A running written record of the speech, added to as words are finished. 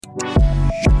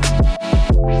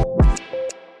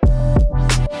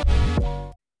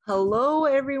Hello,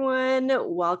 everyone.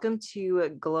 Welcome to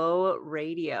Glow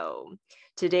Radio.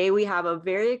 Today we have a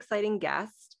very exciting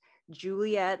guest,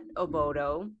 Juliet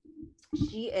Obodo.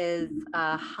 She is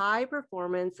a high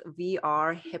performance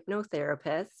VR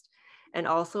hypnotherapist and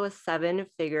also a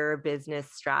seven-figure business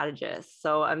strategist.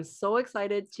 So I'm so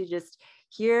excited to just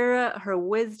hear her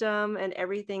wisdom and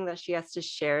everything that she has to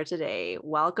share today.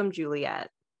 Welcome,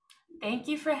 Juliet. Thank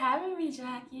you for having me,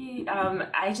 Jackie.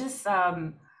 I just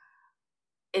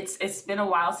it's been a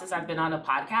while since I've been on a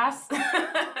podcast,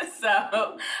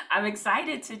 so I'm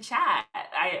excited to chat.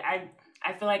 I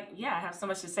feel like I have so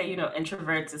much to say.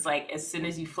 Introverts is like as soon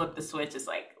as you flip the switch, it's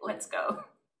like let's go.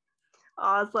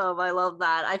 Awesome. I love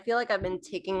that. I feel like I've been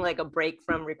taking like a break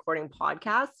from recording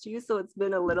podcasts too. So it's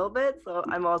been a little bit. So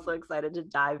I'm also excited to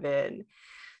dive in.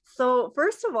 So,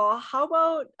 first of all, how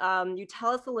about you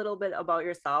tell us a little bit about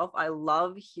yourself? I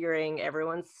love hearing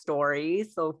everyone's story.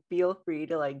 So, feel free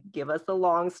to like give us a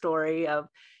long story of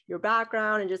your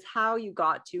background and just how you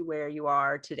got to where you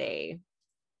are today.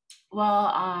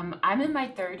 Well, I'm in my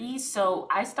 30s, so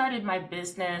I started my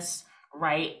business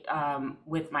right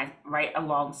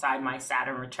alongside my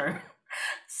Saturn return.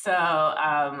 So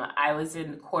I was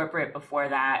in corporate before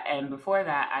that, and before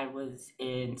that, I was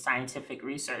in scientific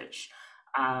research.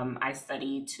 I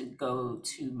studied to go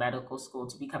to medical school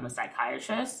to become a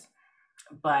psychiatrist.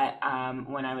 But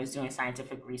when I was doing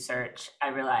scientific research, I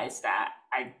realized that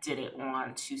I didn't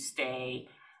want to stay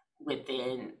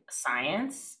within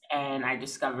science, and I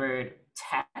discovered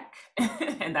tech,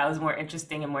 and that was more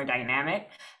interesting and more dynamic.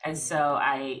 And so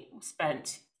I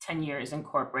spent 10 years in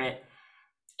corporate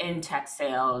in tech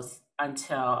sales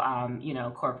until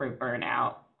corporate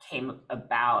burnout came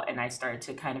about, and I started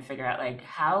to kind of figure out like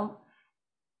how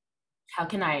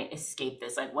can I escape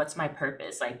this? Like, what's my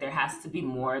purpose? Like, there has to be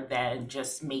more than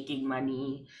just making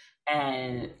money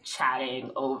and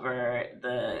chatting over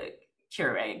the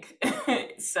Keurig.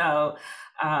 So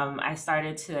I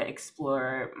started to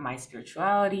explore my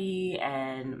spirituality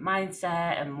and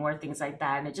mindset and more things like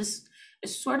that. And it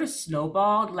sort of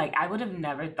snowballed. Like, I would have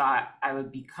never thought I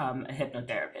would become a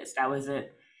hypnotherapist. That wasn't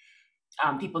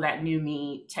people that knew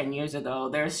me 10 years ago,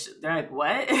 they're like,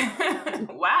 what?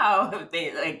 Wow.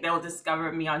 They'll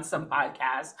discover me on some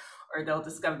podcast or they'll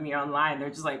discover me online.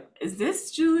 They're just like, is this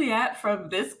Juliet from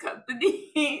this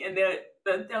company? And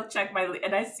they'll check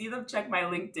and I see them check my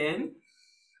LinkedIn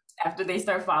after they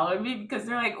start following me because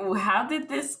they're like, well, how did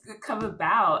this come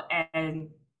about? And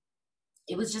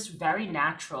it was just very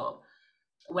natural.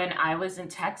 When I was in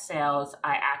tech sales,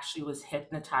 I actually was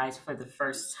hypnotized for the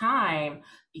first time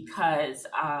because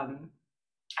I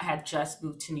had just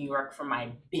moved to New York for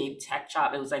my big tech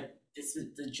job. It was like, this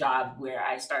is the job where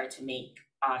I started to make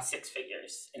six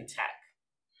figures in tech.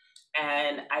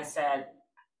 And I said,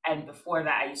 and before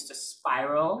that, I used to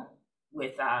spiral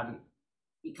with,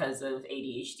 because of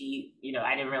ADHD.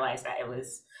 I didn't realize that it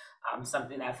was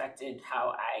something that affected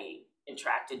how I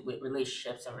interacted with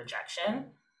relationships and rejection.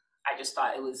 I just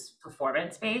thought it was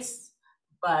performance based.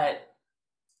 But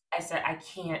I said, I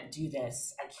can't do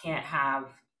this.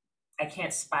 I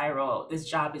can't spiral. This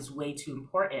job is way too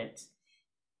important.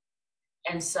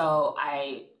 And so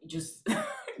I just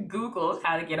Googled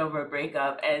how to get over a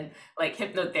breakup, and like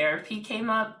hypnotherapy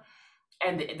came up.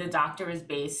 And the doctor is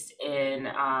based in,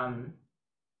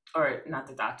 or not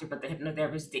the doctor, but the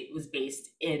hypnotherapist was based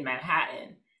in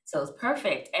Manhattan. So it was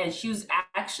perfect. And she was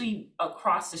actually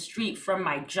across the street from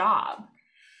my job.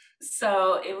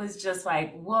 So it was just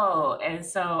like, whoa. And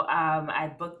so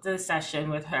I booked a session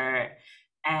with her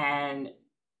and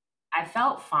I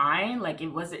felt fine. Like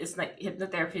it's like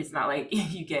hypnotherapy is not like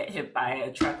you get hit by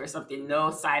a truck or something,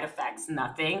 no side effects,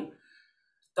 nothing.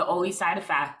 The only side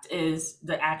effect is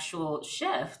the actual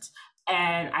shift.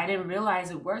 And I didn't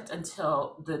realize it worked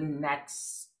until the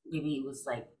next, maybe it was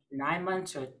like 9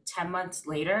 months or 10 months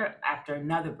later after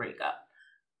another breakup.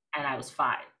 And I was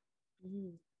fine,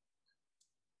 Mhm.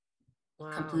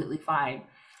 Wow. completely fine.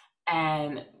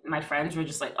 And my friends were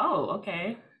just like, oh,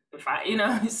 okay, we're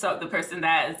fine. So the person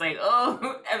that is like,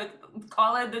 oh,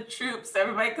 call in the troops,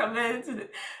 everybody come in to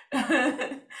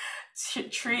the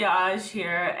triage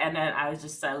here. And then I was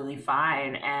just suddenly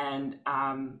fine. And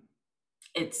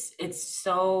it's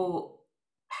so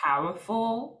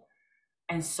powerful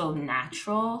and so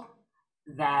natural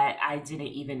that I didn't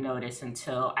even notice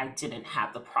until I didn't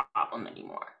have the problem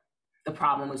anymore. The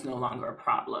problem was no longer a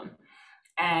problem.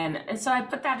 And so I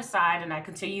put that aside and I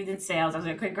continued in sales. I was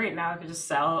like, okay, great, now I can just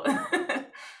sell.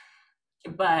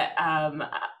 But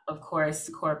of course,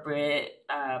 corporate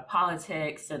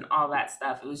politics and all that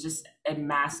stuff. It was just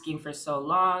unmasking for so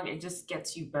long. It just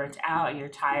gets you burnt out and you're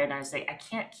tired. And I was like, I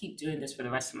can't keep doing this for the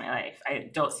rest of my life. I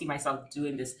don't see myself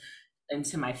doing this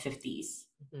into my 50s,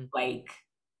 like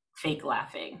fake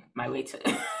laughing my way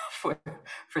to for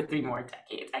 3 more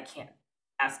decades. I can't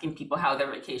asking people how their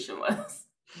vacation was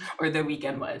or their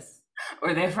weekend was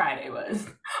or their Friday was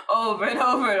over and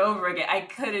over and over again. I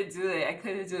couldn't do it.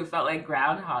 It felt like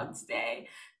Groundhog's Day,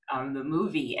 the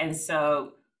movie. And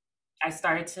so I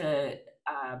started to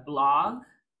blog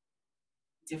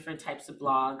different types of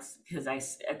blogs because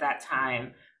at that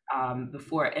time,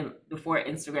 before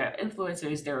Instagram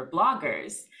influencers, there were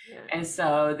bloggers. Yeah. And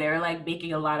so they were like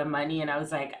making a lot of money. And I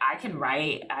was like, I can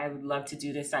write. I would love to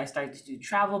do this. So I started to do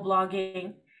travel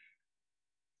blogging.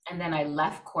 And then I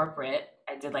left corporate.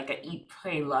 I did like a eat,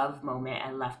 pray, love moment.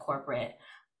 I left corporate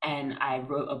and I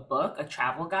wrote a book, a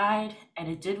travel guide, and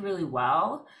it did really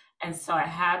well. And so I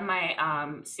had my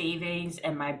savings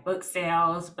and my book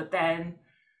sales, but then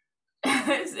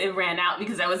it ran out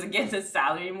because I wasn't getting the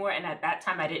salary anymore. And at that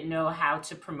time, I didn't know how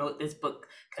to promote this book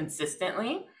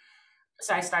consistently.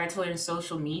 So I started to learn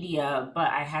social media, but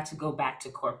I had to go back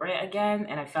to corporate again.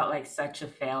 And I felt like such a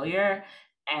failure.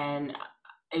 And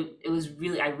it was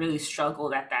really, I really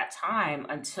struggled at that time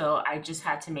until I just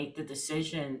had to make the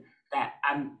decision that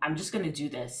I'm just going to do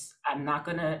this. I'm not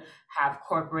going to have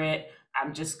corporate.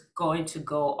 I'm just going to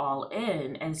go all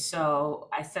in. And so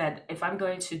I said, if I'm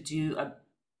going to do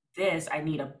this, I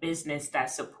need a business that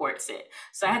supports it.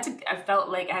 So I felt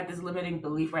like I had this limiting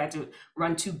belief where I had to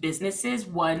run 2 businesses,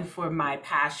 one for my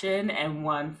passion and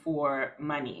one for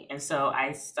money. And so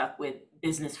I stuck with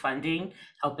business funding,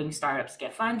 helping startups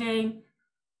get funding,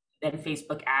 then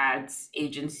Facebook ads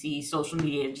agency, social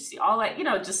media agency, all that,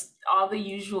 just all the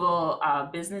usual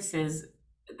businesses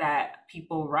that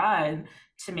people run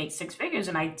to make 6 figures.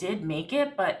 And I did make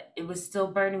it, but it was still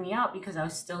burning me out because I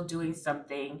was still doing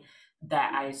something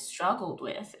that I struggled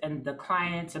with and the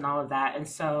clients and all of that. And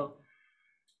so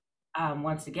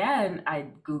once again, I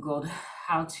Googled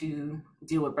how to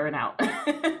deal with burnout.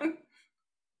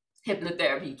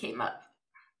 Hypnotherapy came up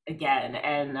again.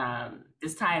 And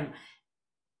this time,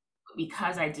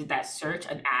 because I did that search,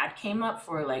 an ad came up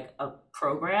for like a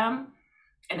program.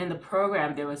 And in the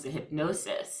program, there was a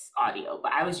hypnosis audio,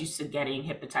 but I was used to getting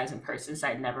hypnotized in person. So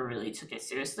I never really took it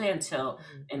seriously until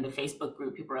in the Facebook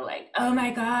group, people were like, oh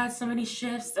my God, so many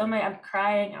shifts. Oh I'm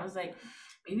crying. I was like,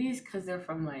 maybe it's because they're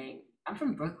from I'm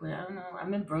from Brooklyn. I don't know.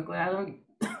 I'm in Brooklyn.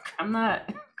 I'm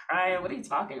not crying. What are you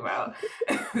talking about?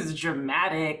 It was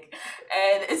dramatic.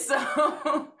 And so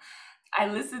I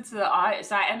listened to the audio.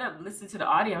 So I ended up listening to the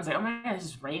audio. I was like, oh my God, it's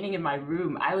just raining in my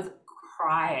room. I was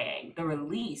crying. The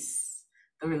release.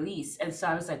 And so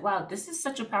I was like, wow, this is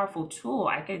such a powerful tool.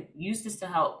 I could use this to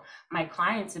help my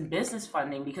clients in business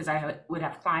funding because I would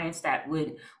have clients that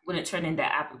wouldn't turn into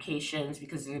applications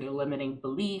because of their limiting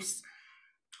beliefs,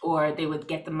 or they would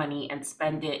get the money and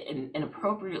spend it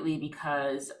inappropriately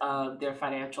because of their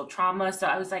financial trauma. So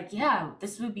I was like, yeah,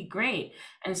 this would be great.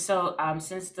 And so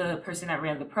since the person that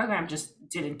ran the program just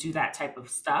didn't do that type of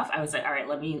stuff, I was like, all right,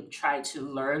 let me try to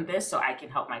learn this so I can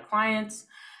help my clients.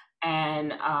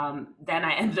 And then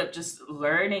I ended up just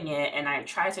learning it, and I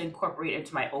tried to incorporate it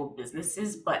into my old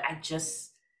businesses, but I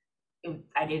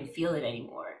didn't feel it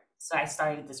anymore. So I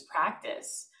started this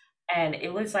practice, and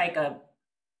it was like a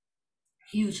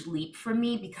huge leap for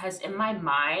me because in my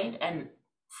mind and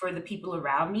for the people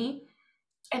around me,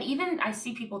 and even I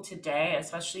see people today,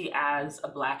 especially as a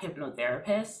Black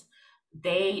hypnotherapist,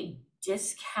 they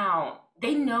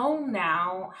know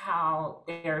now how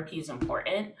therapy is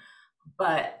important,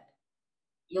 but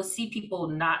you'll see people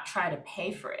not try to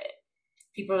pay for it.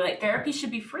 People are like, therapy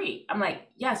should be free. I'm like,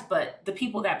 yes, but the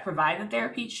people that provide the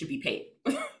therapy should be paid.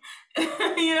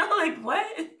 Like what?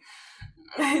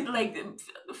 Like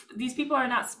these people are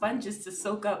not sponges to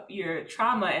soak up your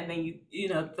trauma and then you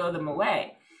throw them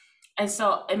away. And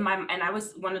so and I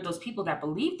was one of those people that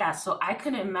believed that. So I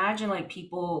couldn't imagine like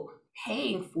people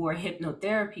paying for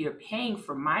hypnotherapy or paying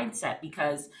for mindset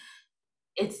because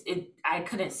I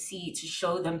couldn't see to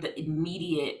show them the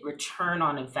immediate return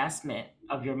on investment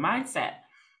of your mindset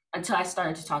until I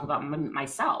started to talk about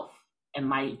myself and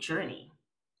my journey.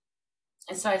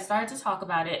 And so I started to talk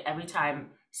about it every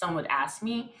time someone would ask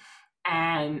me,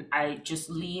 and I just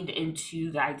leaned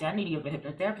into the identity of a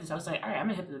hypnotherapist. I was like, all right, I'm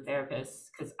a hypnotherapist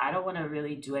because I don't want to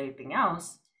really do anything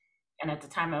else. And at the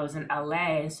time I was in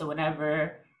LA, so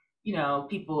whenever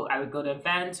people, I would go to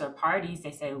events or parties,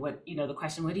 they say, the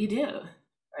question, what do you do?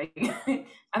 Right?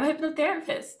 I'm a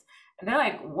hypnotherapist. And they're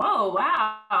like, whoa,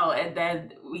 wow. And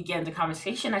then we get into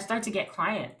conversation. I start to get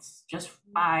clients just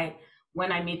by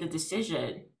when I made the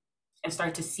decision and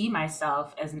start to see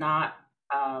myself as not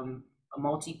a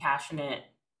multi-passionate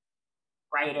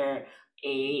writer,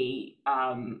 a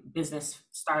business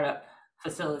startup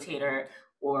facilitator,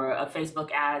 or a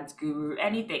Facebook ads guru,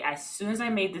 anything. As soon as I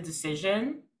made the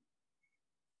decision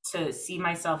to see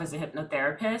myself as a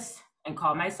hypnotherapist and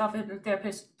call myself a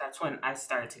hypnotherapist, that's when I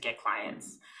started to get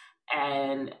clients.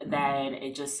 And then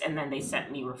and then they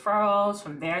sent me referrals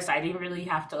from there. So I didn't really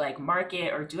have to like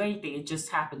market or do anything. It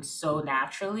just happened so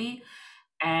naturally.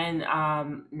 And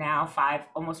now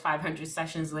almost 500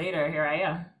 sessions later, here I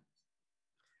am.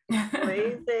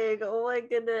 Amazing. Oh my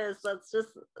goodness. That's just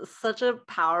such a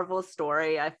powerful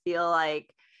story. I feel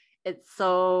like it's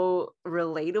so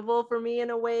relatable for me in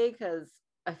a way because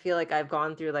I feel like I've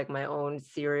gone through like my own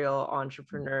serial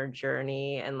entrepreneur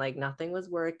journey and like nothing was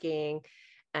working.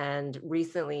 And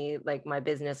recently, like my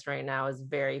business right now is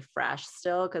very fresh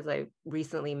still because I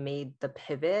recently made the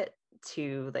pivot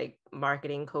to like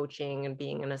marketing coaching and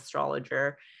being an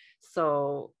astrologer.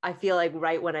 So I feel like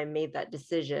right when I made that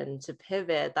decision to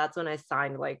pivot, that's when I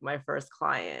signed like my first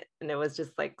client. And it was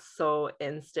just like so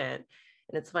instant.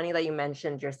 And it's funny that you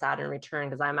mentioned your Saturn return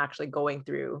because I'm actually going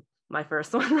through my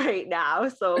first one right now.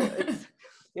 So it's,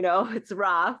 it's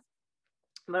rough.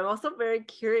 But I'm also very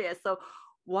curious. So,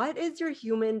 what is your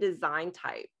human design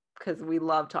type? Because we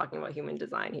love talking about human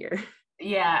design here.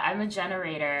 Yeah, I'm a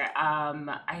generator.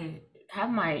 I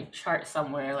have my chart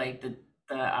somewhere, like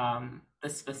the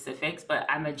specifics, but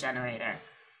I'm a generator.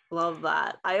 Love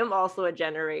that. I am also a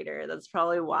generator. That's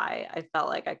probably why I felt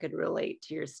like I could relate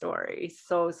to your story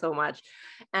so, so much.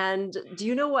 And do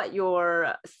you know what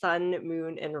your sun,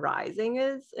 moon, and rising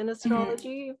is in Mhm.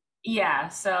 astrology? Yeah,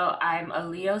 so I'm a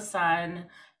Leo sun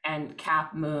and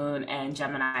Cap moon and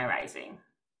Gemini rising.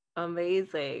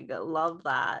 Amazing. Love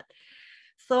that.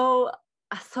 So,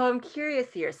 so I'm curious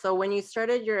here. So when you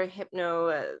started your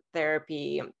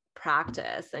hypnotherapy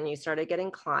practice and you started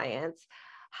getting clients,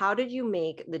 how did you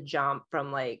make the jump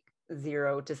from like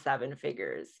 0 to 7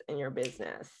 figures in your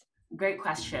business? Great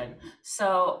question.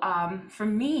 So for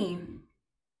me,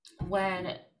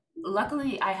 when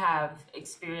luckily I have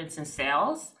experience in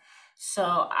sales, so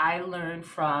I learned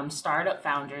from startup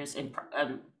founders and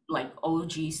like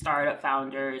OG startup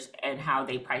founders and how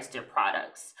they price their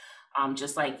products.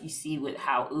 Just like you see with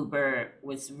how Uber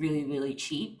was really, really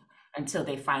cheap until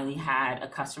they finally had a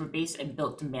customer base and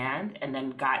built demand and then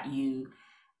got you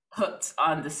hooked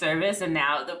on the service. And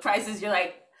now the prices, you're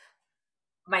like,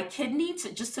 my kidney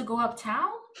to go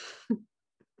uptown?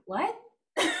 What?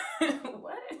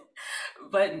 What?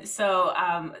 But so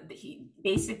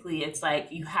basically it's like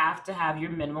you have to have your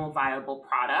minimal viable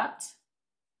product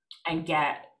and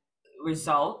get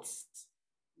results,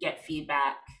 get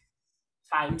feedback,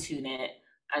 fine tune it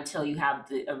until you have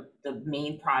the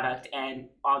main product and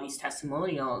all these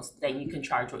testimonials. Then you can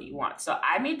charge what you want. So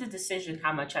I made the decision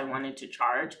how much I wanted to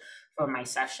charge for my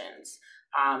sessions.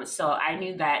 So I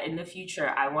knew that in the future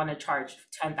I want to charge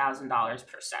 $10,000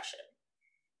 per session.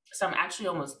 So I'm actually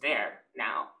almost there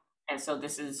now. And so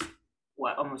this is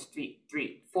what, almost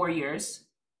 4 years.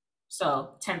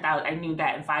 So 10,000, I knew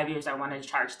that in 5 years I wanted to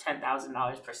charge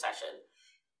 $10,000 per session.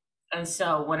 And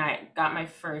so when I got my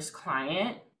first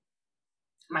client,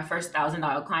 my first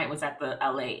 $1,000 client was at the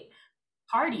LA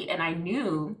party. And I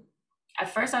knew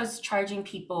at first I was charging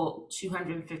people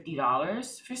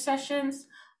 $250 for sessions,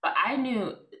 but I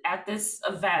knew at this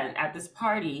event, at this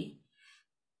party,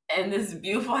 in this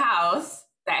beautiful house,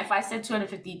 that if I said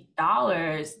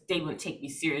 $250, they wouldn't take me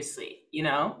seriously.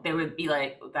 They would be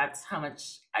like, that's how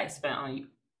much I spent on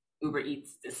Uber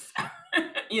Eats this,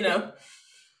 you know,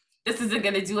 this isn't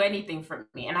going to do anything for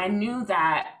me. And I knew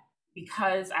that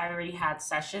because I already had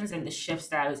sessions and the shifts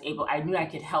that I knew I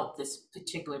could help this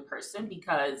particular person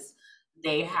because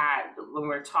they had, when we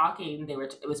were talking,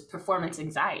 it was performance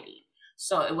anxiety.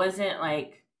 So it wasn't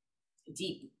like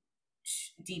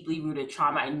deeply rooted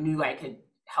trauma. I knew I could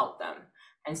help them.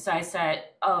 And so I said,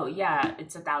 oh yeah,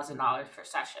 it's $1,000 per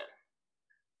session.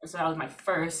 And so that was my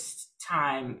first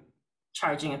time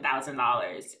charging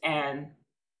 $1,000. And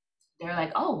they're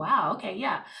like, oh wow, okay,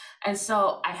 yeah. And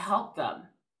so I helped them.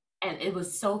 And it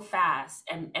was so fast.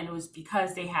 And it was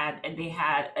because they had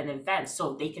an event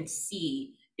so they can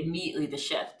see immediately the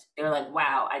shift. They were like,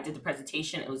 wow, I did the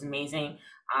presentation, it was amazing.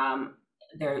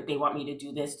 They want me to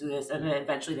do this, and then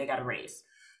eventually they got a raise.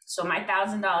 So my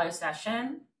 $1,000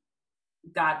 session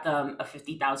got them a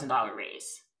 $50,000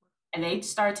 raise. And they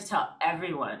started to tell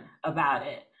everyone about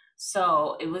it.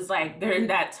 So it was like during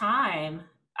that time,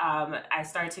 I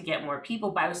started to get more people,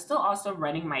 but I was still also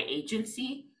running my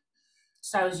agency.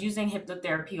 So I was using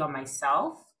hypnotherapy on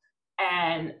myself.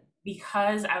 And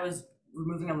because I was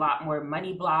removing a lot more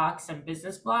money blocks and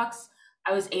business blocks,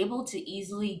 I was able to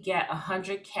easily get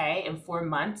 100K in 4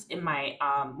 months in my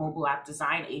mobile app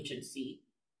design agency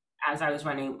as I was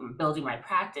building my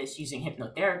practice using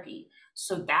hypnotherapy.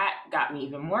 So that got me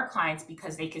even more clients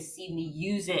because they could see me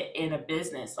use it in a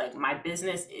business. Like my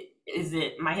business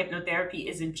isn't, my hypnotherapy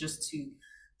isn't just to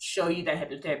show you that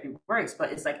hypnotherapy works,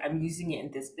 but it's like I'm using it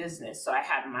in this business. So I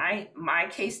had my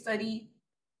case study,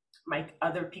 my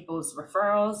other people's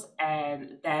referrals,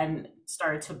 and then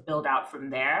started to build out from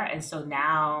there. And so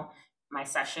now my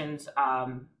sessions,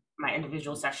 my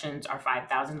individual sessions are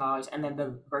 $5,000, and then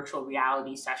the virtual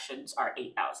reality sessions are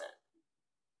 8,000.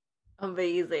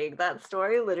 Amazing. That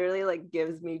story literally like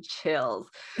gives me chills.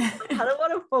 I kind of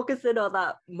want to focus in on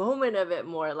that moment of it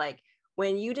more. Like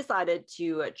when you decided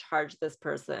to charge this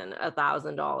person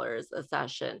 $1,000 a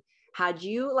session, had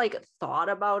you like thought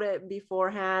about it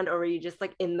beforehand, or were you just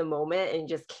like in the moment and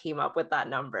just came up with that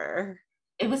number?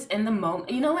 It was in the moment.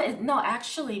 You know what? No,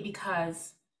 actually,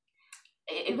 because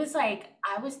it was like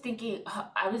I was thinking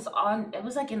I was on it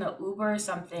was like in an Uber or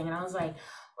something, and I was like,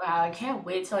 wow, I can't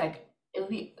wait to like it would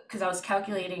be because I was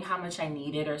calculating how much I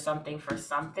needed or something for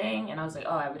something, and I was like,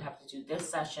 oh, I would have to do this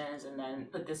sessions and then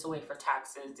put this away for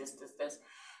taxes, this.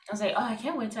 I was like, oh, I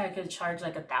can't wait till I could charge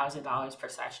like $1,000 per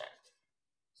session.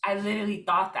 I literally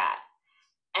thought that.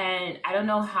 And I don't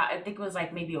know how, I think it was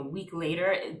like maybe a week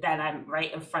later that I'm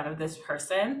right in front of this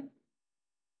person.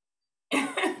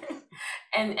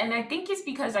 And I think it's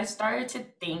because I started to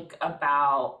think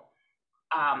about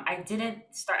I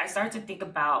started to think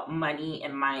about money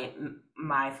and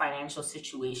my financial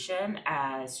situation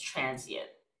as transient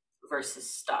versus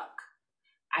stuck.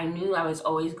 I knew I was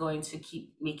always going to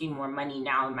keep making more money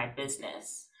now in my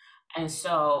business. And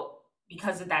so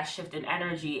because of that shift in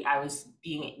energy, I was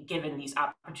being given these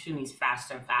opportunities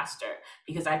faster and faster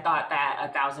because I thought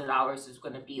that $1,000 was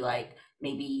going to be like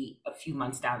maybe a few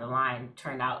months down the line,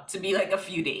 turned out to be like a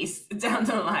few days down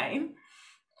the line,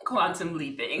 quantum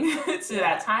leaping to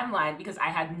that timeline because I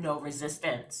had no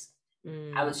resistance.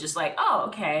 I was just like, oh,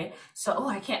 okay. So,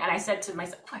 I can't. And I said to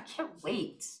myself, oh, I can't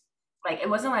wait. Like, it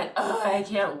wasn't like, oh, I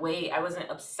can't wait. I wasn't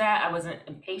upset. I wasn't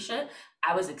impatient.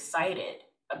 I was excited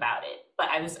about it, but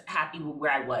I was happy with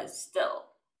where I was still,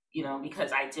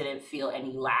 because I didn't feel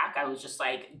any lack. I was just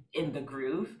like in the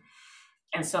groove.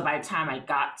 And so by the time I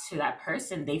got to that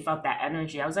person, they felt that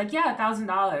energy. I was like, yeah,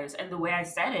 $1,000. And the way I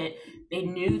said it, they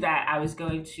knew that I was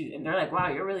going to, and they're like, wow,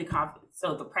 you're really confident.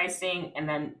 So the pricing and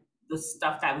then the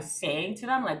stuff that I was saying to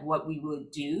them, like what we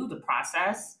would do, the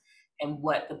process, and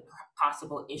what the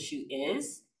possible issue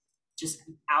is, just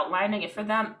outlining it for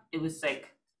them, it was like,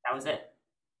 that was it.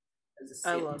 It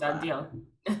was a done deal.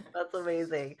 That's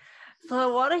amazing. So I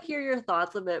want to hear your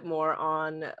thoughts a bit more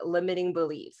on limiting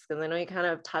beliefs, because I know you kind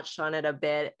of touched on it a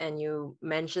bit and you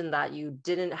mentioned that you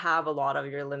didn't have a lot of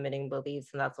your limiting beliefs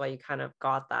and that's why you kind of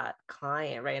got that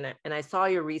client, right? And I saw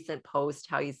your recent post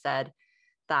how you said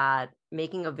that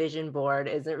making a vision board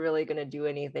isn't really going to do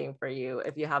anything for you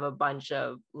if you have a bunch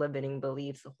of limiting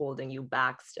beliefs holding you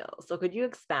back still. So could you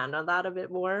expand on that a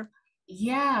bit more?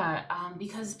 Yeah,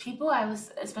 because people, I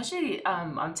was especially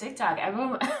on TikTok,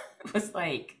 everyone was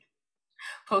like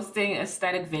posting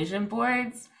aesthetic vision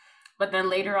boards, but then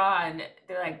later on,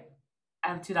 they're like, I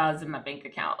have $2 in my bank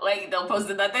account. Like they'll post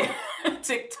another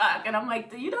TikTok, and I'm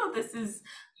like, do you know this is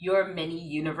your mini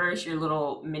universe, your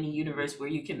little mini universe where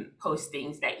you can post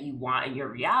things that you want in your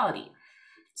reality.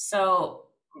 So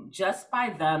just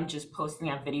by them just posting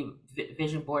a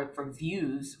vision board for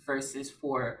views versus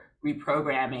for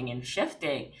reprogramming and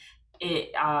shifting,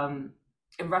 it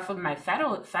ruffled my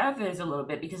feathers a little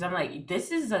bit because I'm like,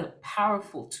 this is a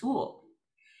powerful tool.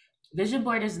 Vision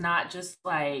board is not just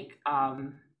like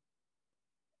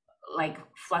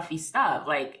fluffy stuff.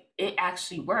 Like it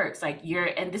actually works. Like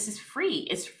and this is free.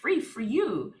 It's free for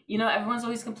you. Everyone's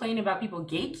always complaining about people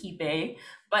gatekeeping,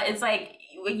 but it's like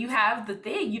when you have the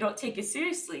thing, you don't take it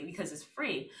seriously because it's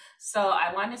free. So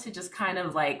I wanted to just kind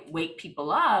of like wake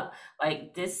people up.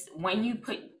 Like this, when you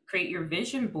create your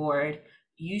vision board,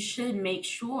 you should make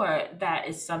sure that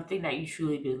it's something that you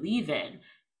truly believe in.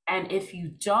 And if you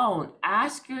don't,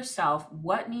 ask yourself,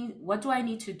 what do I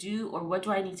need to do, or what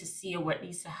do I need to see, or what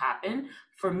needs to happen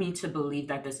for me to believe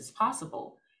that this is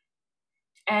possible?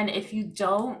 And if you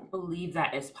don't believe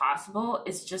that it's possible,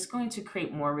 it's just going to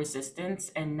create more resistance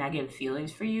and negative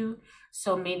feelings for you.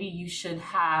 So maybe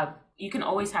you can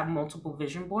always have multiple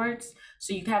vision boards.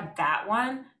 So you can have that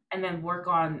one and then work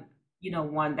on,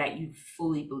 one that you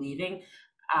fully believing.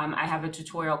 I have a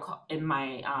tutorial in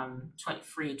my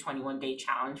free 21-day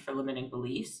challenge for limiting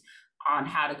beliefs on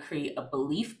how to create a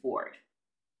belief board.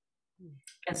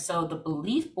 And so the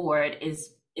belief board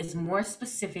is is more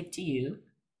specific to you.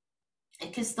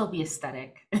 It can still be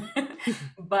aesthetic,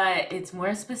 but it's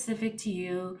more specific to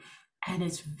you. And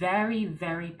it's very,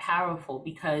 very powerful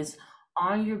because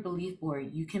on your belief board,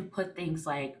 you can put things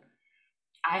like,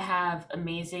 I have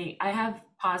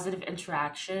positive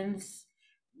interactions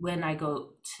when I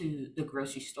go to the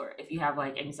grocery store. If you have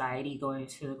like anxiety going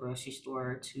to the grocery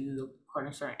store, to the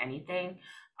corner store, anything,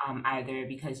 either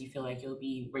because you feel like you'll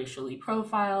be racially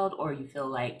profiled or you feel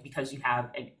like because you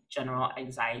have a general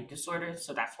anxiety disorder.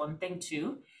 So that's one thing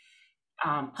too.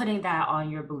 Putting that on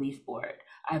your belief board.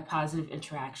 I have positive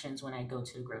interactions when I go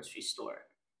to the grocery store.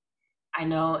 I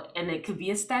know, and it could be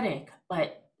aesthetic,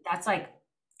 but that's like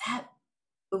that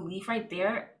belief right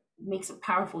there makes a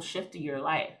powerful shift in your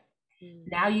life.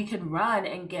 Now you can run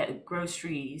and get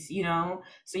groceries,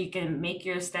 so you can make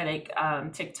your aesthetic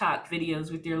TikTok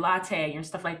videos with your latte and your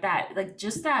stuff like that. Like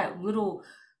just that little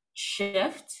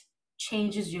shift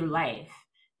changes your life.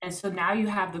 And so now you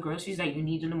have the groceries that you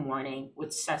need in the morning,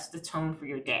 which sets the tone for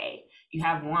your day. You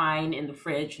have wine in the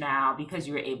fridge now because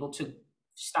you were able to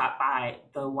stop by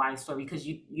the wine store because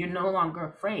you're no longer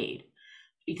afraid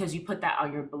because you put that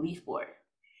on your belief board.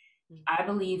 I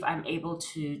believe I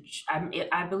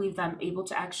believe that I'm able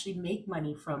to actually make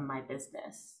money from my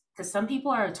business. Because some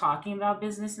people are talking about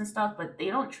business and stuff, but they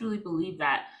don't truly believe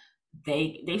that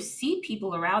they see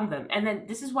people around them. And then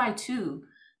this is why too,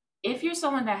 if you're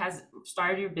someone that has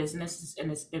started your business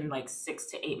and it's been like 6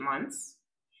 to 8 months,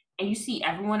 and you see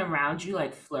everyone around you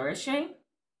like flourishing,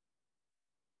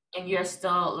 and you're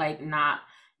still like not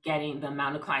getting the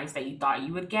amount of clients that you thought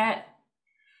you would get,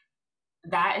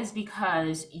 that is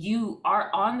because you are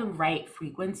on the right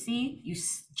frequency. You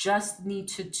just need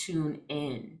to tune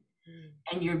in.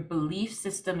 And your belief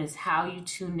system is how you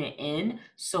tune it in.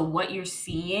 So what you're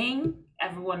seeing,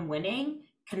 everyone winning,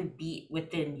 can be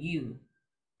within you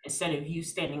instead of you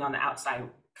standing on the outside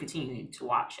continuing to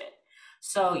watch it.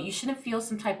 So you shouldn't feel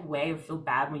some type of way or feel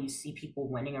bad when you see people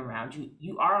winning around you.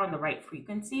 You are on the right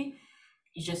frequency.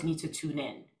 You just need to tune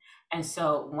in. And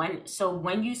so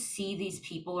when you see these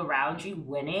people around you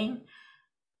winning,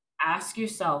 ask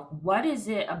yourself, what is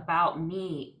it about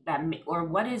me or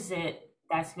what is it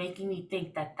that's making me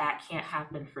think that that can't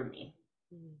happen for me?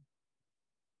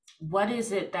 What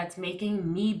is it that's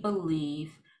making me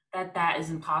believe that that is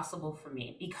impossible for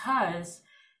me? Because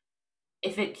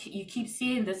if you keep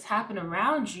seeing this happen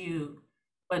around you,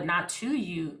 but not to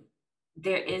you,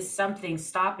 there is something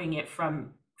stopping it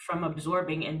from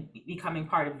absorbing and becoming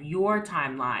part of your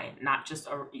timeline, not just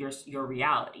your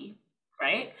reality,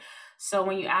 right? So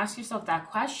when you ask yourself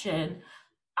that question,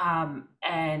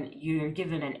 and you're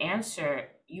given an answer,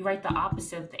 you write the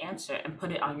opposite of the answer and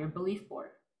put it on your belief board.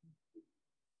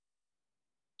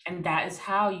 And that is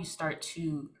how you start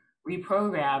to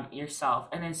reprogram yourself.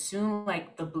 And then soon,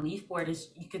 like the belief board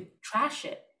you could trash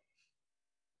it.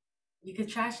 You could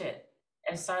trash it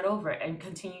and start over and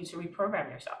continue to reprogram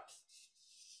yourself.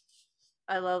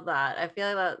 I love that. I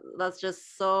feel like that's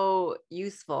just so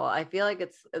useful. I feel like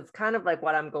it's kind of like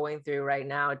what I'm going through right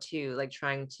now too, like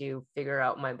trying to figure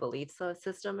out my belief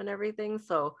system and everything.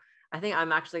 So I think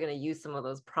I'm actually going to use some of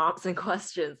those prompts and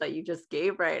questions that you just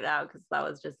gave right now because that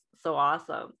was just so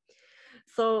awesome.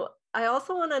 So I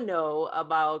also want to know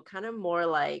about kind of more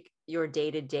like your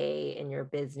day-to-day in your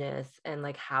business and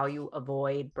like how you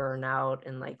avoid burnout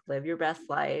and like live your best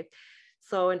life.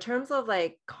 So in terms of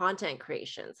like content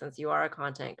creation, since you are a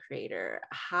content creator,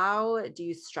 how do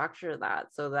you structure that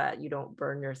so that you don't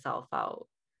burn yourself out?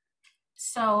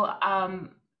 So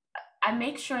I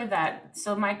make sure that,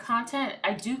 so my content,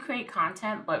 I do create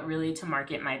content, but really to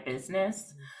market my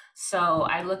business. So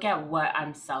I look at what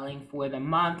I'm selling for the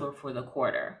month or for the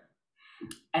quarter.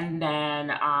 And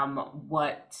then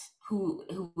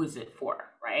who is it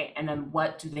for, right? And then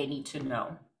what do they need to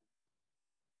know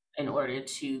in order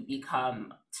to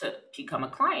become a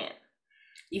client?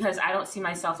 Because I don't see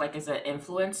myself like as an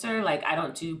influencer. Like I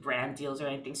don't do brand deals or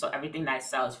anything. So everything that I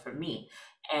sell is for me.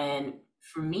 And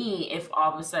for me, if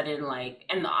all of a sudden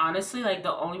and honestly, like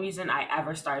the only reason I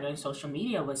ever started on social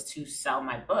media was to sell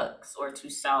my books or to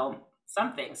sell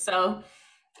something. So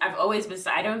I've always been,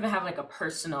 I don't even have like a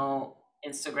personal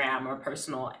Instagram or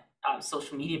personal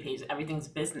social media page. Everything's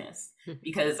business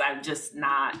because I'm just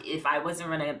not, if I wasn't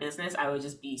running a business, I would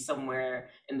just be somewhere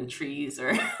in the trees or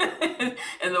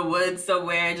in the woods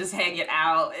somewhere, just hanging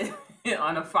out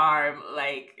on a farm.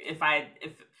 Like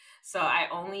so I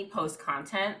only post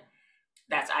content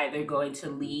that's either going to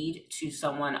lead to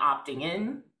someone opting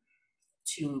in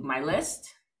to my list,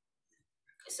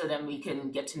 so then we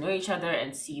can get to know each other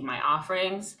and see my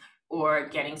offerings, or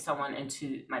getting someone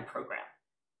into my program.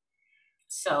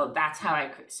 So that's how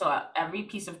every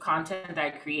piece of content that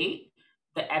I create,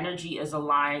 the energy is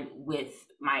aligned with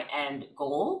my end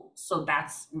goal. So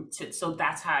that's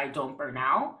how I don't burn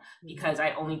out, because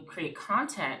I only create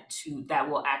content that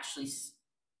will actually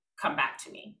come back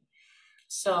to me.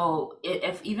 So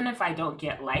if even if I don't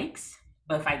get likes,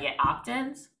 but if I get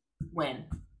opt-ins, win.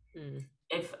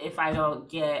 If I don't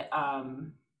get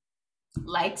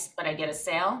likes, but I get a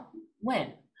sale,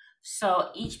 win. So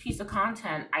each piece of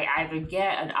content, I either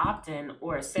get an opt-in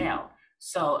or a sale.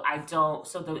 So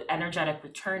the energetic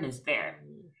return is there.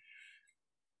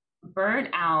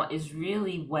 Burnout is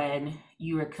really when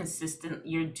you're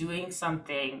doing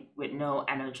something with no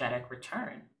energetic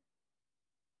return.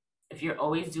 If you're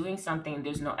always doing something,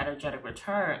 there's no energetic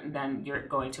return, then you're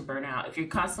going to burn out. If you're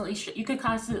you could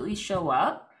constantly show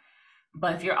up,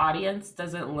 but if your audience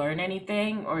doesn't learn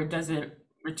anything or doesn't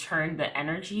return the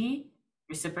energy,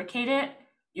 reciprocate it,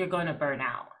 you're going to burn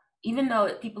out. Even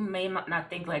though people may not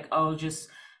think like, oh, just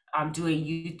doing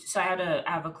you. So I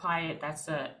have a client that's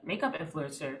a makeup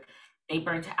influencer. They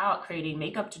burnt out creating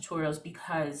makeup tutorials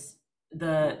because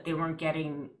they weren't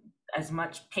getting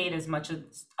paid as much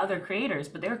as other creators,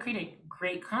 but they were creating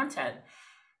great content.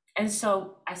 And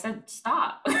so I said,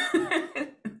 stop.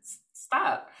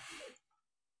 Stop.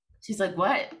 She's like,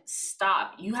 what?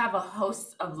 Stop. You have a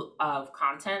host of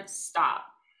content. Stop.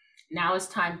 Now it's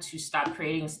time to stop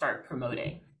creating and start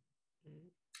promoting.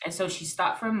 And so she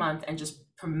stopped for a month and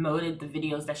just promoted the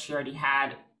videos that she already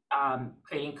had,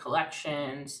 creating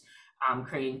collections,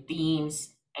 creating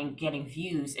themes, and getting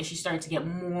views. And she started to get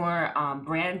more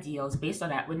brand deals based on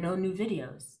that with no new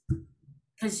videos.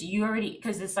 Because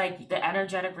it's like the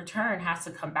energetic return has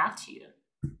to come back to you.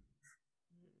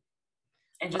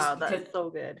 And just that's so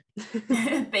good.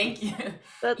 Thank you.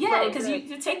 Because you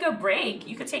could take a break.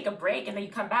 You could take a break and then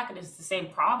you come back and it's the same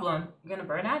problem. You're gonna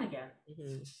burn out again.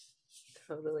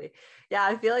 Totally. Yeah,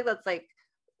 I feel like that's like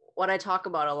what I talk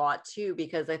about a lot too,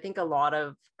 because I think a lot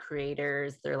of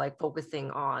creators, they're like focusing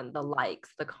on the likes,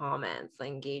 the comments, the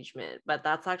engagement, but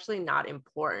that's actually not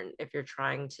important if you're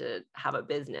trying to have a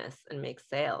business and make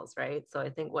sales, right? So I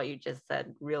think what you just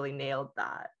said really nailed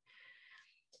that.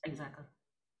 Exactly.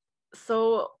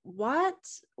 So what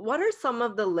are some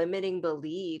of the limiting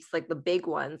beliefs, like the big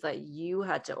ones that you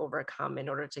had to overcome in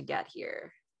order to get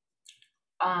here?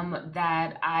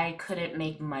 That I couldn't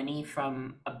make money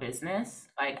from a business.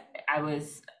 Like I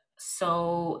was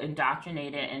so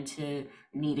indoctrinated into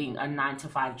needing a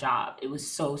 9-to-5 job. It was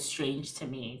so strange to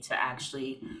me to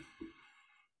actually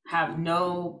have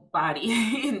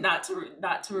nobody, not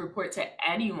to report to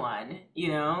anyone,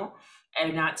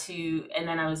 and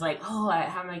then I was like, oh,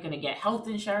 how am I going to get health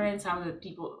insurance? How do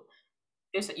people,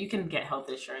 you can get health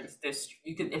insurance.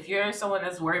 If you're someone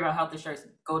that's worried about health insurance,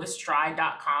 go to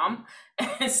stride.com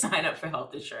and sign up for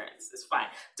health insurance. It's fine.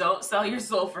 Don't sell your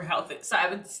soul for health. So I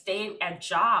would stay at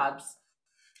jobs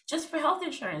just for health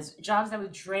insurance, jobs that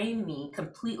would drain me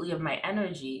completely of my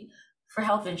energy for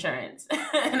health insurance.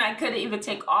 And I couldn't even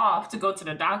take off to go to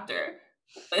the doctor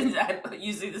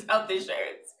using this health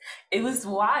insurance. It was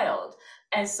wild.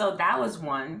 And so that was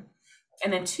one.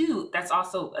 And then two, that's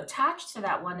also attached to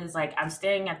that one is like, I'm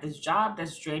staying at this job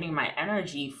that's draining my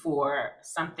energy for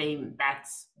something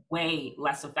that's way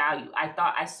less of value. I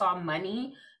thought I saw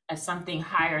money as something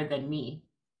higher than me.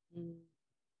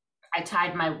 I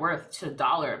tied my worth to a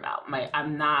dollar amount.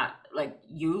 I'm not like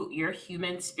your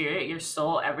human spirit, your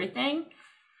soul, everything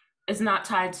is not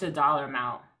tied to a dollar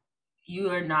amount.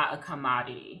 You are not a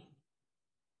commodity.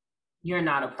 You're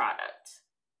not a product.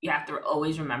 You have to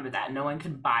always remember that. No one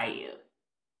can buy you.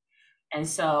 And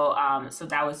so, so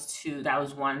that was two. That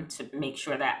was one, to make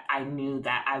sure that I knew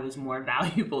that I was more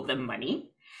valuable than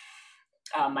money.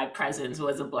 My presence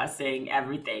was a blessing,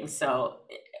 everything. So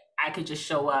I could just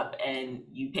show up and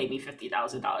you pay me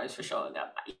 $50,000 for showing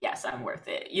up. Yes, I'm worth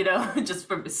it. Just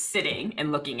for sitting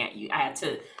and looking at you. I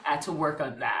had to work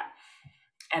on that.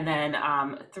 And then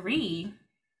three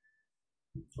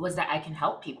was that I can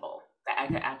help people. That I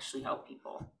could actually help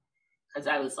people. Because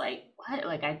I was like, what?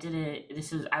 Like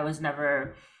I was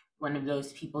never one of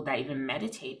those people that even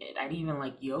meditated. I didn't even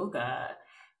like yoga.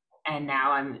 And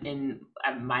now I'm in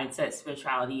mindset,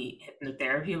 spirituality,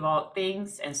 hypnotherapy of all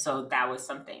things. And so that was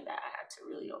something that I had to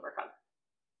really overcome.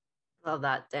 Love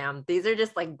that. Damn. These are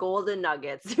just like golden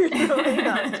nuggets you're throwing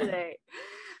out today.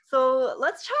 So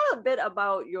let's chat a bit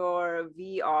about your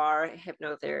VR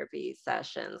hypnotherapy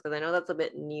sessions, because I know that's a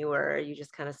bit newer. You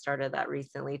just kind of started that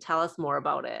recently. Tell us more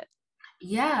about it.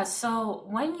 Yeah. So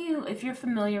if you're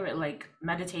familiar with like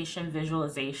meditation,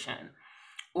 visualization,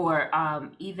 or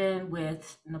even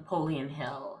with Napoleon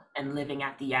Hill and living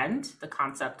at the end, the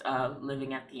concept of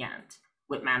living at the end,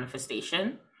 with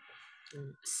manifestation.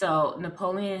 Mm. So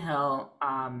Napoleon Hill,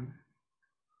 I'm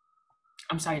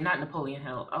sorry, not Napoleon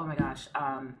Hill. Oh my gosh.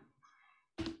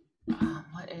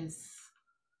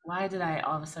 Why did I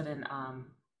all of a sudden,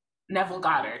 Neville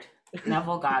Goddard.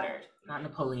 Neville Goddard, not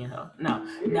Napoleon Hill. No,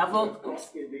 Neville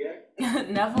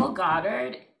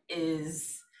Goddard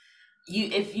is,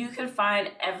 if you could find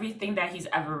everything that he's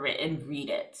ever written, read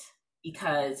it,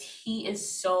 because he was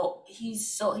so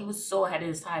ahead of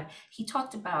his time. He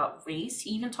talked about race. He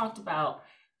even talked about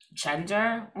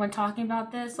gender when talking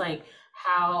about this, like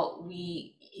how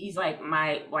he's like,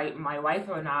 my wife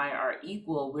and I are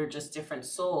equal, we're just different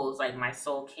souls, like my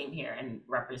soul came here and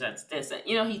represents this.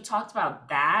 And he talked about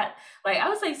that. Like I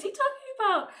was like, is he talking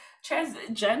about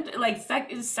transgender, like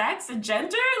sex and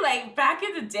gender, like back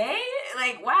in the day?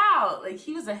 Like wow, like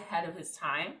he was ahead of his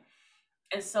time.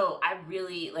 And so I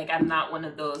really, like, I'm not one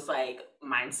of those like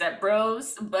mindset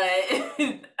bros, but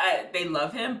they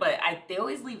love him, but they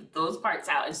always leave those parts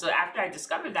out. And so after I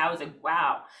discovered that, I was like,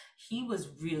 wow, he was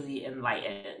really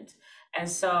enlightened. And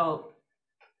so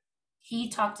he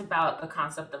talked about the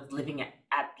concept of living at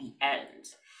the end.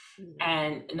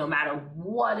 And no matter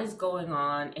what is going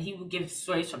on, and he would give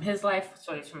stories from his life,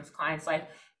 stories from his client's life,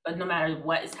 but no matter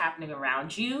what is happening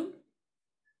around you,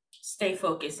 stay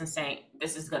focused and saying,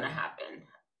 this is going to happen.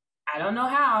 I don't know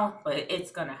how, but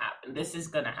it's going to happen. This is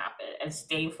going to happen. And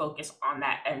staying focused on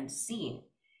that end scene.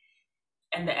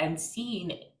 And the end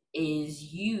scene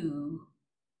is you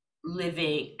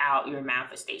living out your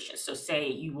manifestation. So say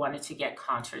you wanted to get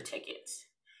concert tickets.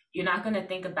 You're not going to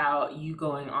think about you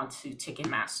going onto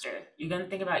Ticketmaster. You're going to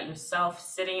think about yourself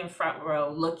sitting in front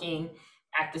row, looking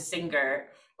at the singer,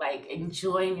 like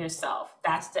enjoying yourself.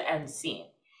 That's the end scene.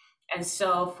 And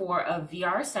so for a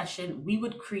VR session, we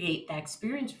would create that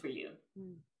experience for you.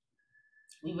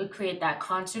 We would create that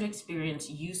concert experience,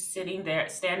 you sitting there,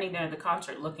 standing there at the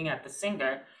concert, looking at the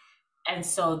singer. And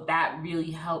so that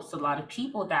really helps a lot of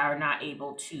people that are not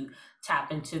able to tap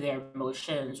into their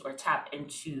emotions or tap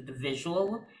into the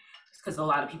visual, because a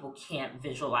lot of people can't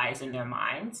visualize in their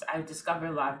minds. I've discovered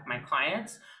a lot of my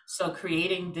clients. So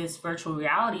creating this virtual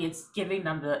reality, it's giving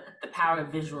them the power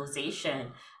of visualization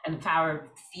and the power of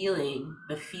feeling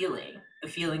the feeling. The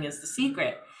feeling is the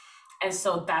secret. And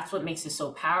so that's what makes it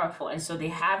so powerful. And so they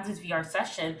have this VR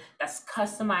session that's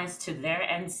customized to their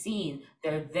end scene.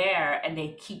 They're there and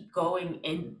they keep going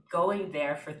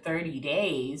there for 30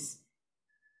 days.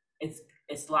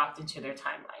 It's locked into their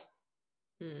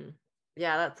timeline.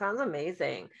 Yeah, that sounds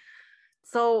amazing.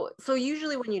 So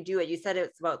usually when you do it, you said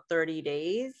it's about 30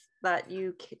 days that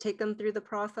you take them through the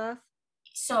process.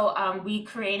 So we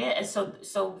created, and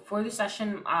so for the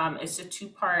session, it's a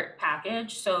 2-part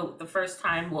package. So the first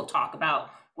time we'll talk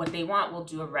about what they want. We'll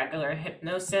do a regular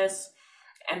hypnosis,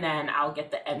 and then I'll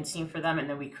get the end scene for them, and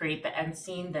then we create the end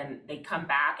scene. Then they come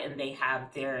back and they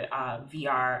have their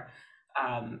VR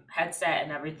headset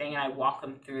and everything, and I walk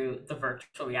them through the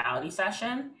virtual reality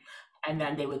session. And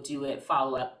then they would do it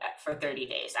follow up for 30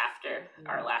 days after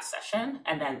our last session,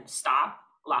 and then stop,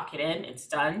 lock it in, it's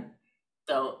done.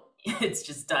 So it's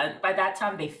just done. By that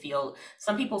time,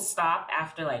 some people stop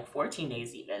after like 14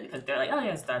 days even, because they're like, oh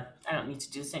yeah, it's done. I don't need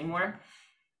to do this anymore.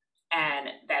 And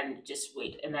then just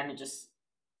wait. And then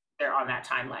they're on that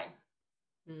timeline.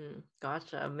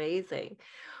 Gotcha. Amazing.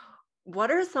 What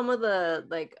are some of the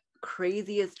like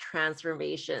craziest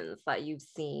transformations that you've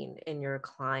seen in your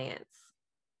clients?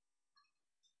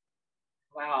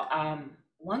 Wow.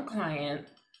 One client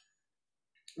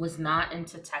was not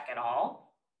into tech at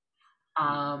all.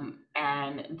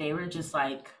 And they were just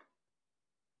like,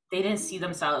 they didn't see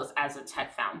themselves as a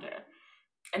tech founder.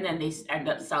 And then they end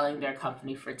up selling their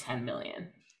company for 10 million.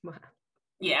 Wow.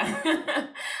 Yeah.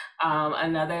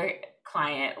 Another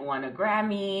client won a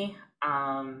Grammy.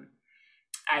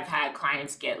 I've had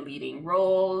clients get leading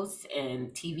roles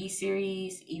in TV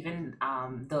series, even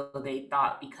though they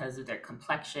thought because of their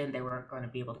complexion, they weren't going to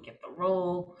be able to get the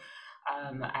role.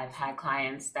 I've had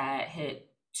clients that hit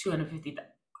 250,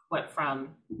 went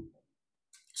from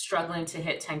struggling to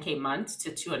hit 10K months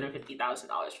to $250,000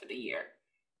 for the year.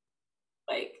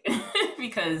 Like,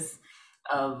 because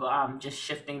of just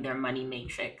shifting their money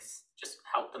matrix just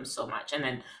helped them so much. And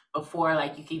then before,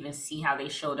 like, you can even see how they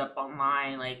showed up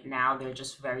online. Like now they're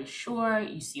just very sure.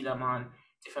 You see them on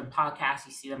different podcasts.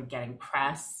 You see them getting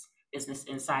press, Business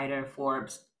Insider,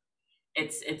 Forbes.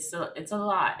 It's a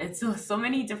lot. It's so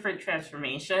many different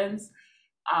transformations.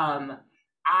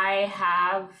 I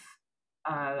have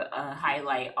a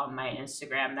highlight on my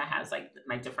Instagram that has like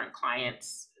my different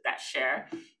clients that share,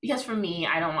 because for me,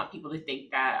 I don't want people to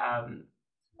think that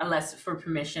unless for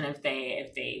permission if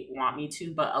they want me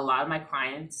to. But a lot of my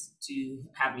clients do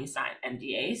have me sign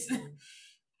NDAs.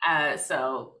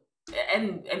 So,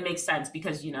 and it makes sense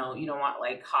because, you know, you don't want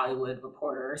like Hollywood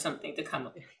Reporter or something to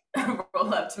come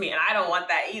roll up to me, and I don't want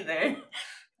that either.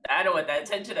 I don't want that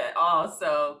attention at all.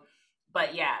 So,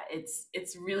 but yeah,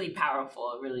 it's really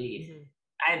powerful. Really,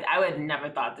 I would never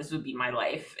thought this would be my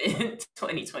life in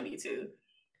 2022.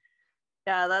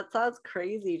 Yeah, that sounds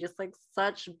crazy. Just like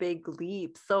such big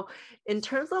leaps. So in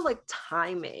terms of like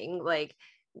timing, like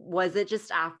was it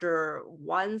just after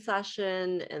one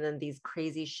session and then these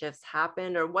crazy shifts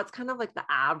happened, or what's kind of like the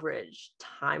average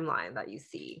timeline that you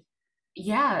see?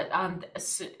 Yeah,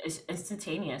 it's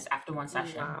instantaneous after one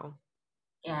session. Wow.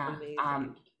 Yeah.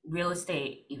 Amazing. Real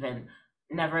estate even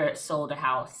never sold a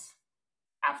house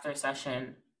after a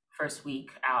session, first week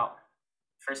out,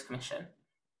 first commission.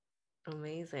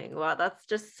 Amazing. Wow, that's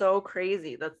just so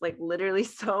crazy. That's like literally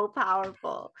so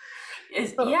powerful.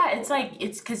 Yeah, it's like,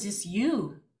 it's because it's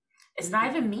you. It's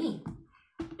not even me.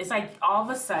 It's like all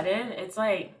of a sudden, it's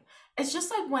like, it's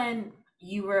just like when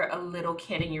you were a little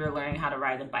kid and you were learning how to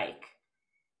ride a bike,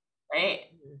 right?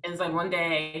 It's like one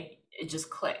day it just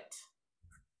clicked.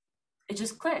 It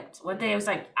just clicked. One day it was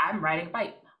like, I'm riding a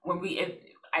bike.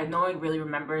 I know it really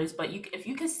remembers, but if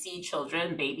you could see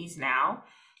children, babies now,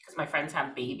 because my friends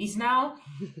have babies now,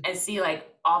 and see like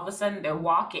all of a sudden they're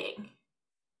walking.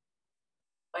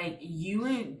 Like you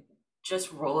were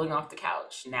just rolling off the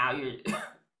couch. Now you're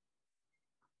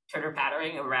pitter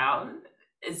pattering around.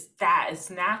 It's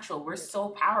natural. We're so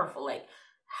powerful. Like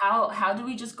how do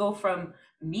we just go from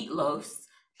meatloafs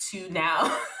to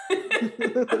now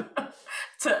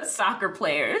to soccer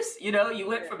players? You know, you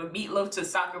went from a meatloaf to a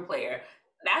soccer player.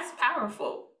 That's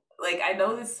powerful. Like, I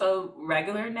know it's so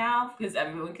regular now because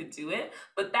everyone could do it,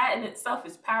 but that in itself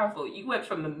is powerful. You went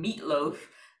from a meatloaf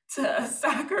to a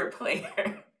soccer player.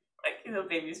 Like, you know,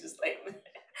 baby's just like,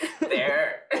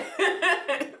 they're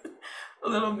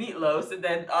little meatloafs, and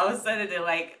then all of a sudden they're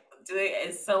like doing it.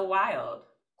 It's so wild.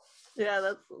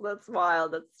 Yeah, that's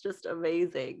wild. That's just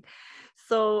amazing.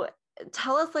 So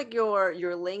tell us like your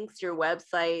links, your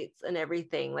websites and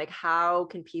everything. Like how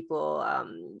can people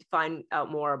find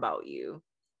out more about you?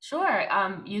 Sure.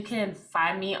 You can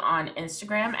find me on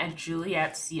Instagram at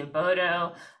Juliet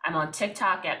Ciabodo. I'm on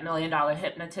TikTok at $1 Million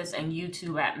Hypnotist and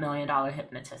YouTube at $1 Million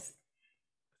Hypnotist.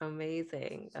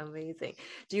 Amazing. Amazing.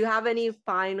 Do you have any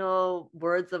final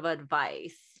words of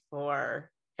advice for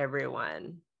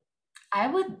everyone? I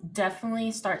would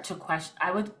definitely start to question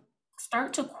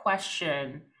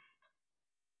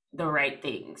the right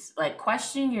things. Like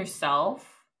question yourself,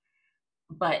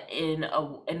 but in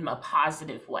a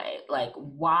positive way. Like,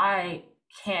 why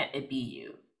can't it be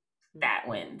you that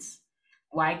wins?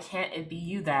 Why can't it be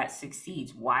you that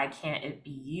succeeds? Why can't it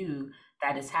be you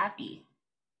that is happy?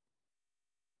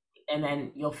 And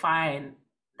then you'll find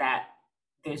that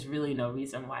there's really no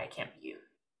reason why it can't be you.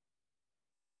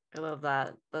 I love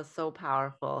that. That's so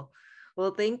powerful.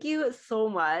 Well, thank you so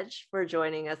much for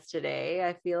joining us today.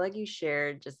 I feel like you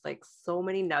shared just like so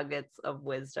many nuggets of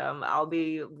wisdom. I'll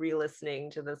be re-listening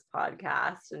to this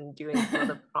podcast and doing some of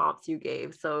the prompts you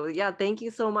gave. So yeah, thank you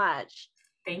so much.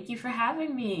 Thank you for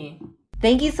having me.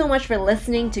 Thank you so much for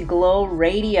listening to Glow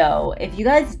Radio. If you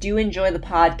guys do enjoy the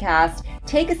podcast,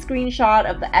 take a screenshot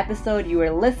of the episode you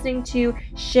are listening to,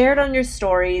 share it on your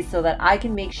stories so that I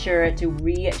can make sure to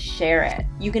re-share it.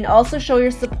 You can also show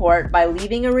your support by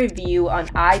leaving a review on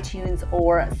iTunes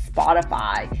or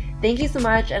Spotify. Thank you so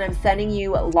much, and I'm sending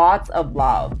you lots of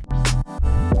love.